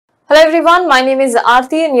Hello everyone, my name is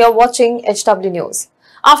Arti and you're watching HW News.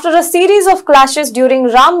 After a series of clashes during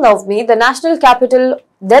Ram Navami, the national capital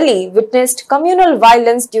Delhi witnessed communal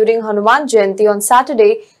violence during Hanuman Jayanti on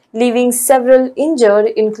Saturday, leaving several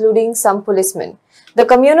injured, including some policemen. The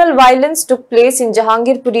communal violence took place in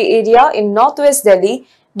Jahangirpuri area in northwest Delhi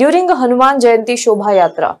during a Hanuman Jayanti Shobha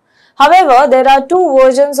Yatra. However, there are two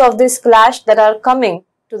versions of this clash that are coming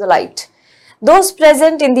to the light. Those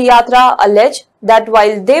present in the Yatra allege that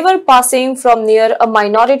while they were passing from near a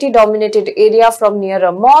minority-dominated area from near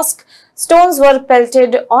a mosque, stones were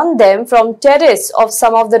pelted on them from terrace of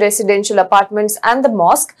some of the residential apartments and the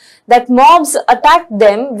mosque, that mobs attacked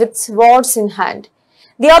them with swords in hand.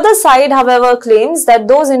 The other side, however, claims that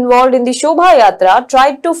those involved in the Shobha Yatra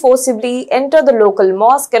tried to forcibly enter the local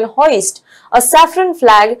mosque and hoist a saffron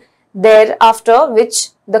flag there, after which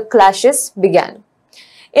the clashes began.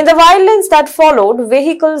 In the violence that followed,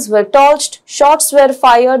 vehicles were torched, shots were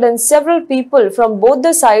fired and several people from both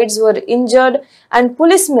the sides were injured and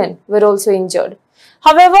policemen were also injured.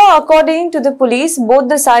 However, according to the police, both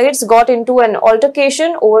the sides got into an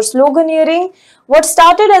altercation over sloganeering. What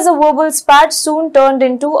started as a verbal spat soon turned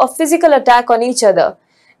into a physical attack on each other.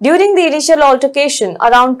 During the initial altercation,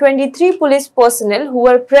 around 23 police personnel who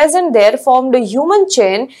were present there formed a human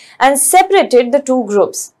chain and separated the two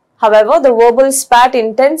groups. However, the verbal spat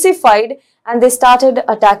intensified and they started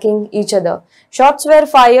attacking each other. Shots were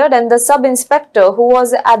fired and the sub-inspector, who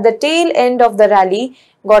was at the tail end of the rally,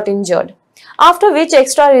 got injured. After which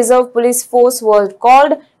extra reserve police force was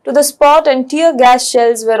called to the spot and tear gas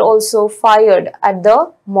shells were also fired at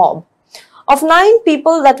the mob. Of 9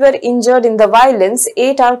 people that were injured in the violence,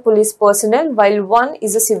 8 are police personnel while 1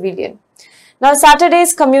 is a civilian. Now,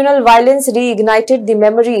 Saturday's communal violence reignited the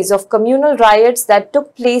memories of communal riots that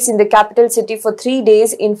took place in the capital city for 3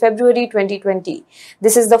 days in February 2020.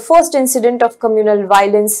 This is the first incident of communal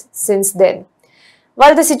violence since then.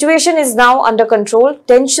 While the situation is now under control,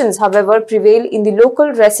 tensions, however, prevail in the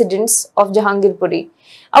local residents of Jahangirpuri.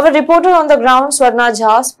 Our reporter on the ground, Swarna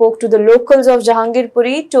Jha, spoke to the locals of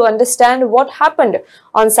Jahangirpuri to understand what happened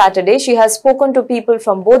on Saturday. She has spoken to people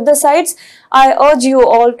from both the sides. I urge you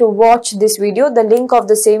all to watch this video. The link of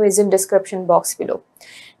the same is in description box below.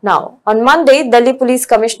 Now, on Monday, Delhi Police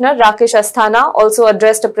Commissioner Rakesh Asthana also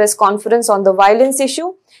addressed a press conference on the violence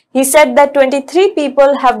issue. He said that 23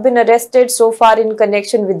 people have been arrested so far in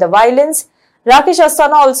connection with the violence. Rakesh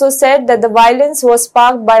Asthana also said that the violence was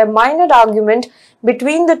sparked by a minor argument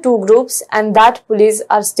between the two groups and that police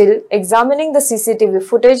are still examining the CCTV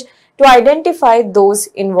footage to identify those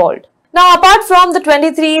involved. Now, apart from the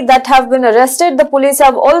 23 that have been arrested, the police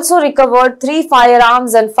have also recovered 3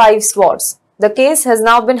 firearms and 5 swords. The case has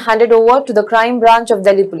now been handed over to the crime branch of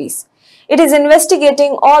Delhi Police. It is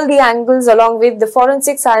investigating all the angles along with the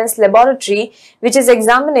forensic science laboratory, which is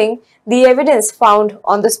examining the evidence found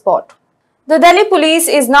on the spot. The Delhi Police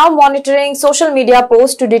is now monitoring social media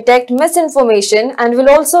posts to detect misinformation and will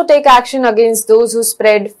also take action against those who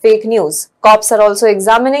spread fake news. Cops are also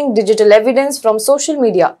examining digital evidence from social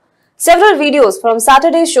media. Several videos from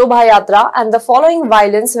Saturday's Shobha Yatra and the following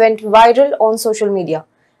violence went viral on social media.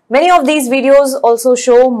 Many of these videos also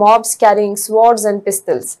show mobs carrying swords and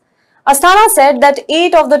pistols. Asthana said that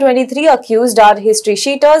 8 of the 23 accused are history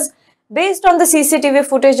cheaters. Based on the CCTV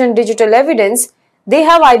footage and digital evidence, they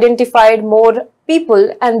have identified more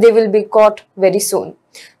people and they will be caught very soon.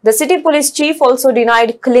 The city police chief also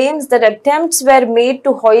denied claims that attempts were made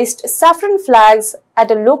to hoist saffron flags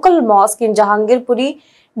at a local mosque in Jahangirpuri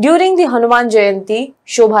during the Hanuman Jayanti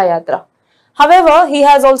Shobha Yatra. However, he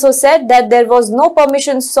has also said that there was no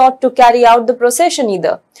permission sought to carry out the procession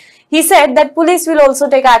either. He said that police will also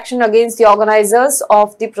take action against the organizers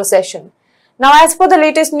of the procession. Now, as per the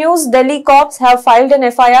latest news, Delhi cops have filed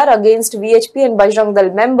an FIR against VHP and Bajrang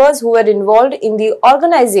Dal members who were involved in the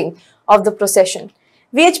organizing of the procession.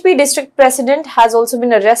 VHP district president has also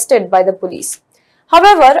been arrested by the police.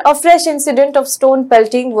 However, a fresh incident of stone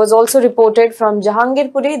pelting was also reported from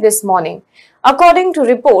Jahangirpuri this morning. According to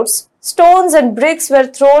reports, stones and bricks were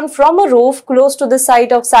thrown from a roof close to the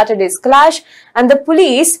site of Saturday's clash, and the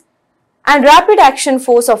police and rapid action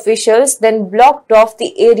force officials then blocked off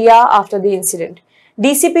the area after the incident.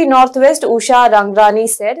 DCP Northwest Usha Rangrani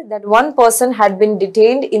said that one person had been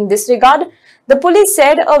detained in this regard. The police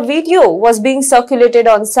said a video was being circulated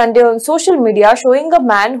on Sunday on social media showing a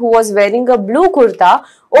man who was wearing a blue kurta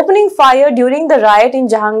opening fire during the riot in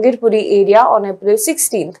Jahangirpuri area on April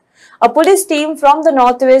 16th. A police team from the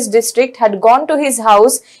Northwest district had gone to his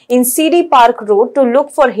house in CD Park Road to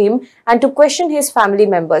look for him and to question his family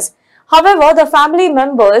members. However, the family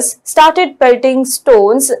members started pelting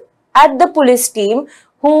stones at the police team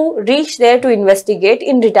who reached there to investigate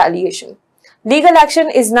in retaliation. Legal action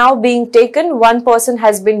is now being taken. One person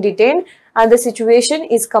has been detained and the situation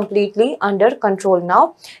is completely under control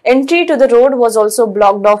now. Entry to the road was also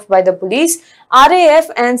blocked off by the police.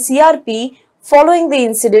 RAF and CRP, following the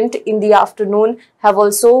incident in the afternoon, have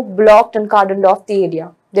also blocked and cordoned off the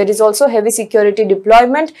area. There is also heavy security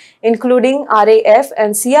deployment, including RAF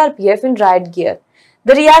and CRPF in riot gear.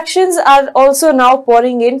 The reactions are also now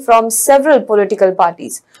pouring in from several political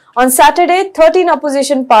parties. On Saturday, 13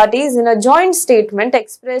 opposition parties in a joint statement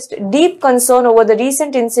expressed deep concern over the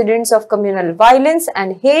recent incidents of communal violence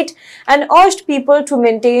and hate and urged people to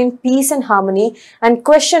maintain peace and harmony and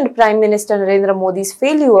questioned Prime Minister Narendra Modi's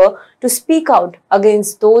failure to speak out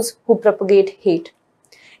against those who propagate hate.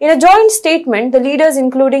 In a joint statement, the leaders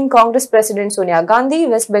including Congress President Sonia Gandhi,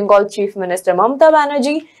 West Bengal Chief Minister Mamata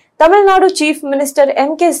Banerjee, Tamil Nadu Chief Minister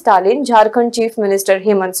M.K. Stalin, Jharkhand Chief Minister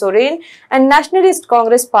Hemant Soren and Nationalist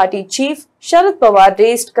Congress Party Chief Sharad Pawar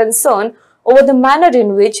raised concern over the manner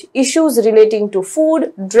in which issues relating to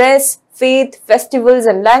food, dress, faith, festivals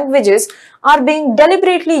and languages are being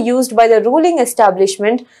deliberately used by the ruling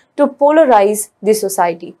establishment to polarize the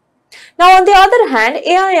society. Now, on the other hand,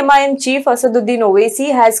 AIMIM Chief Asaduddin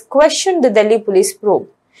Owaisi has questioned the Delhi police probe.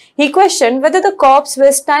 He questioned whether the cops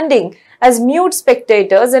were standing as mute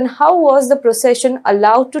spectators and how was the procession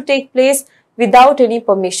allowed to take place without any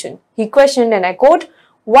permission. He questioned, and I quote,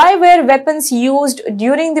 why were weapons used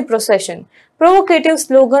during the procession? Provocative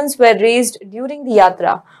slogans were raised during the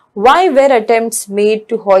Yatra. Why were attempts made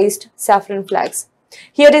to hoist saffron flags?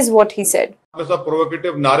 Here is what he said.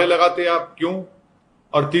 Provocative नारे लगाते आप क्यों?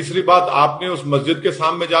 और तीसरी बात, आपने उस मस्जिद के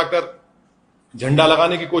सामने जाकर झंडा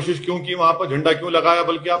लगाने की कोशिश क्यों की? वहां पर झंडा क्यों लगाया?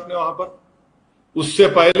 बल्कि आपने वहां पर उससे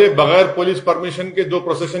पहले बगैर पुलिस परमिशन के 2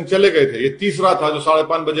 प्रोसेशन चले गए थे। ये तीसरा था जो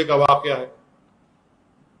 5:30 बजे का वाकया है।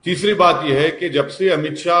 तीसरी बात यह है कि जब से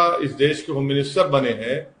अमित शाह इस देश के होम मिनिस्टर बने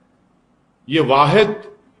हैं, ये वाहिद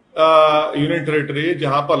यूनियन टेरिटरी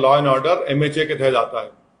जहां पर लॉ एंड ऑर्डर MHA के तहत आता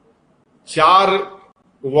है। 4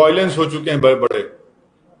 वायलेंस हो चुके हैं बड़े बड़े।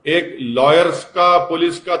 एक लॉयर्स का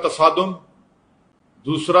पुलिस का तसादुम,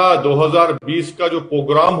 दूसरा 2020 का जो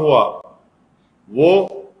प्रोग्राम हुआ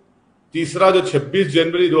वो, तीसरा जो 26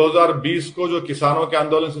 जनवरी 2020 को जो किसानों के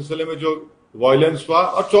आंदोलन सिलसिले में जो वायलेंस हुआ,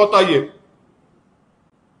 और चौथा ये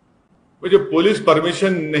जो पुलिस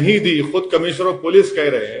परमिशन नहीं दी, खुद कमिश्नर ऑफ पुलिस कह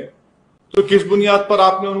रहे हैं, तो किस बुनियाद पर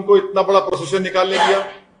आपने उनको इतना बड़ा प्रोसेशन निकालने दिया?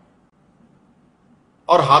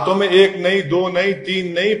 और हाथों में 1 नहीं, 2 नहीं,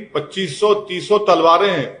 3 नहीं, 2500-300 तलवारें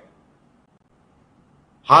हैं,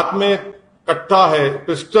 हाथ में कट्टा है,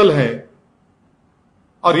 पिस्टल है।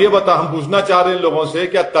 और ये बता, हम पूछना चाह रहे हैं लोगों से,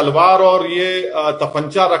 क्या तलवार और ये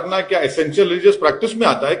तफंचा रखना क्या एसेंशियल रिलीजियस प्रैक्टिस में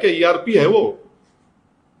आता है? क्या ERP है वो?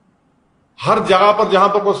 हर जगह पर जहां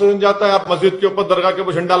पर प्रोसेशन जाता है, आप मस्जिद के ऊपर, दरगाह के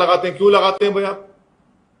ऊपर झंडा लगाते हैं। क्यों लगाते हैं भाई?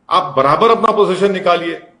 आप बराबर अपना प्रोसेशन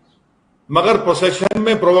निकालिए, मगर प्रोसेशन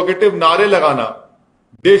में प्रोवोकेटिव नारे लगाना,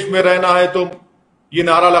 देश में रहना है तो ये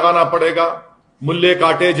नारा लगाना पड़ेगा, मुल्ले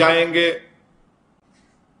काटे जाएंगे,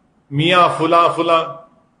 मियां फुला फुला,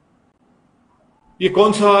 ये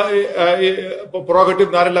कौन सा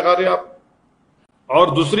प्रोवोकेटिव नारे लगा रहे आप?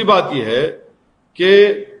 और दूसरी बात यह है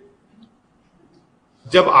कि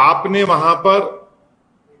जब आपने वहां पर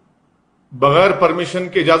बगैर परमिशन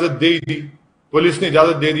की इजाजत दे दी, पुलिस ने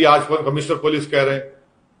इजाजत दे दी, आज कमिश्नर पुलिस कह रहे हैं,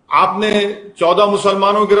 आपने 14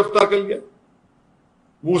 मुसलमानों को गिरफ्तार कर लिया,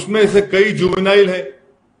 वो उसमें से कई जुवेनाइल हैं।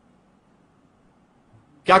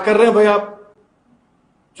 क्या कर रहे हैं भाई आप?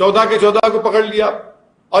 14 के 14 को पकड़ लिया।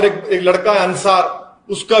 और एक लड़का है अंसार,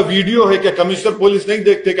 उसका वीडियो है। क्या कमिश्नर पुलिस नहीं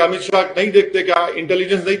देखते? क्या अमित शाह नहीं देखते? क्या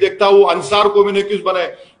इंटेलिजेंस नहीं देखता? वो अंसार को भी क्यों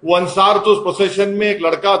बनाए? वो अंसार तो उस प्रोसेशन में एक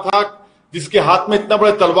लड़का था जिसके हाथ में इतना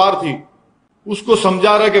बड़ा तलवार थी, उसको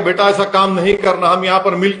समझा रहा है कि बेटा ऐसा काम नहीं करना, हम यहां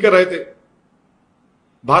पर मिलकर रहते,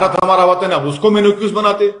 भारत हमारा वतन है, अब उसको क्यों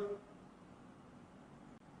बनाते?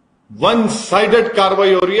 वन साइडेड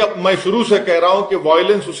कार्रवाई हो रही है। अब मैं शुरू से कह रहा हूं कि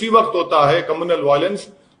वायलेंस उसी वक्त होता है, कम्युनल वायलेंस,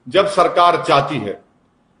 जब सरकार चाहती है।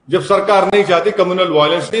 जब सरकार नहीं चाहती, कम्युनल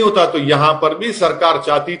वायलेंस नहीं होता। तो यहां पर भी सरकार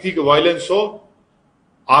चाहती थी कि वायलेंस हो,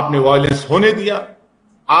 आपने वायलेंस होने दिया।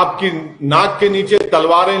 आपकी नाक के नीचे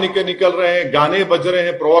तलवारें निकल रहे हैं, गाने बज रहे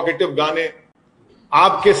हैं, प्रोवोकेटिव गाने।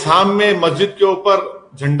 आपके सामने मस्जिद के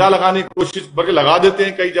ऊपर झंडा लगाने की कोशिश बल्कि लगा देते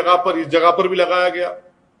हैं कई जगह पर, इस जगह पर भी लगाया गया।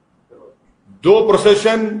 2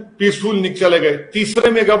 प्रोसेशन पीसफुल चले गए,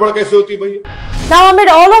 तीसरे में गड़बड़ कैसे होती भैया? Now, amid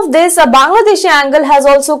all of this, a Bangladeshi angle has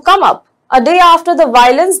also come up. A day after the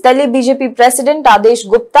violence, Delhi BJP President Adesh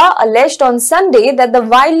Gupta alleged on Sunday that the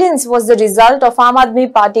violence was the result of Aam Aadmi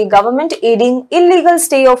Party government aiding illegal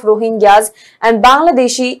stay of Rohingyas and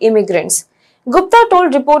Bangladeshi immigrants. Gupta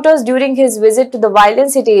told reporters during his visit to the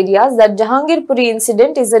violence-hit areas that Jahangirpuri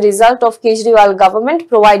incident is a result of Kejriwal government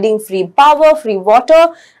providing free power, free water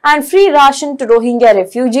and free ration to Rohingya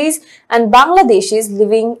refugees and Bangladeshis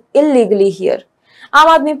living illegally here.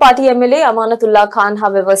 Aam Aadmi Party MLA Amanatullah Khan,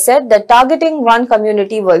 however, said that targeting one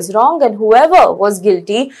community was wrong and whoever was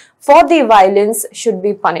guilty for the violence should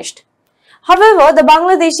be punished. However, the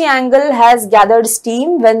Bangladeshi angle has gathered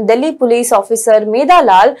steam when Delhi police officer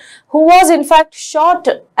Medalal, who was in fact shot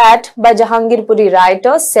at by Jahangirpuri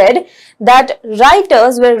rioters, said that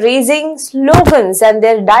rioters were raising slogans and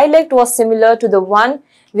their dialect was similar to the one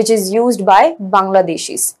which is used by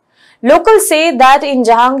Bangladeshis. Locals say that in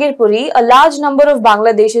Jahangirpuri, a large number of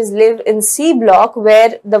Bangladeshis live in C block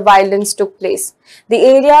where the violence took place. The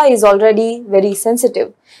area is already very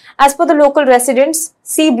sensitive. As per the local residents,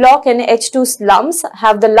 C block and H2 slums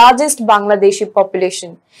have the largest Bangladeshi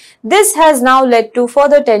population. This has now led to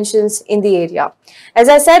further tensions in the area. As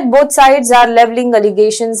I said, both sides are levelling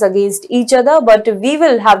allegations against each other, but we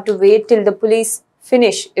will have to wait till the police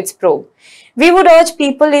finish its probe. We would urge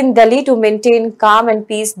people in Delhi to maintain calm and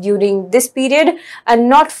peace during this period and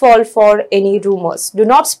not fall for any rumors. Do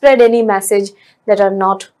not spread any message that are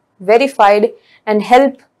not verified and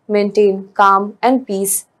help maintain calm and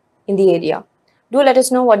peace in the area. Do let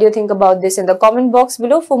us know what you think about this in the comment box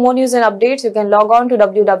below. For more news and updates, you can log on to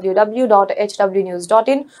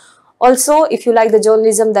www.hwnews.in. Also, if you like the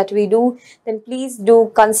journalism that we do, then please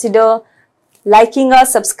do consider liking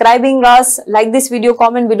us, subscribing us, like this video,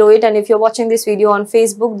 comment below it, and if you're watching this video on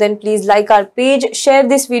Facebook, then please like our page, share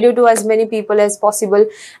this video to as many people as possible,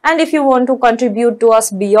 and if you want to contribute to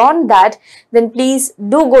us beyond that, then please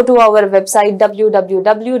do go to our website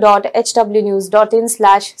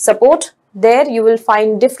www.hwnews.in/support. There you will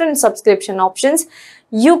find different subscription options.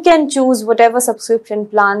 You can choose whatever subscription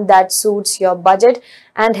plan that suits your budget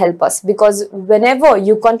and help us, because whenever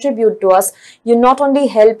you contribute to us, you not only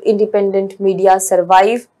help independent media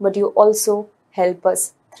survive, but you also help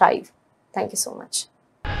us thrive. Thank you so much.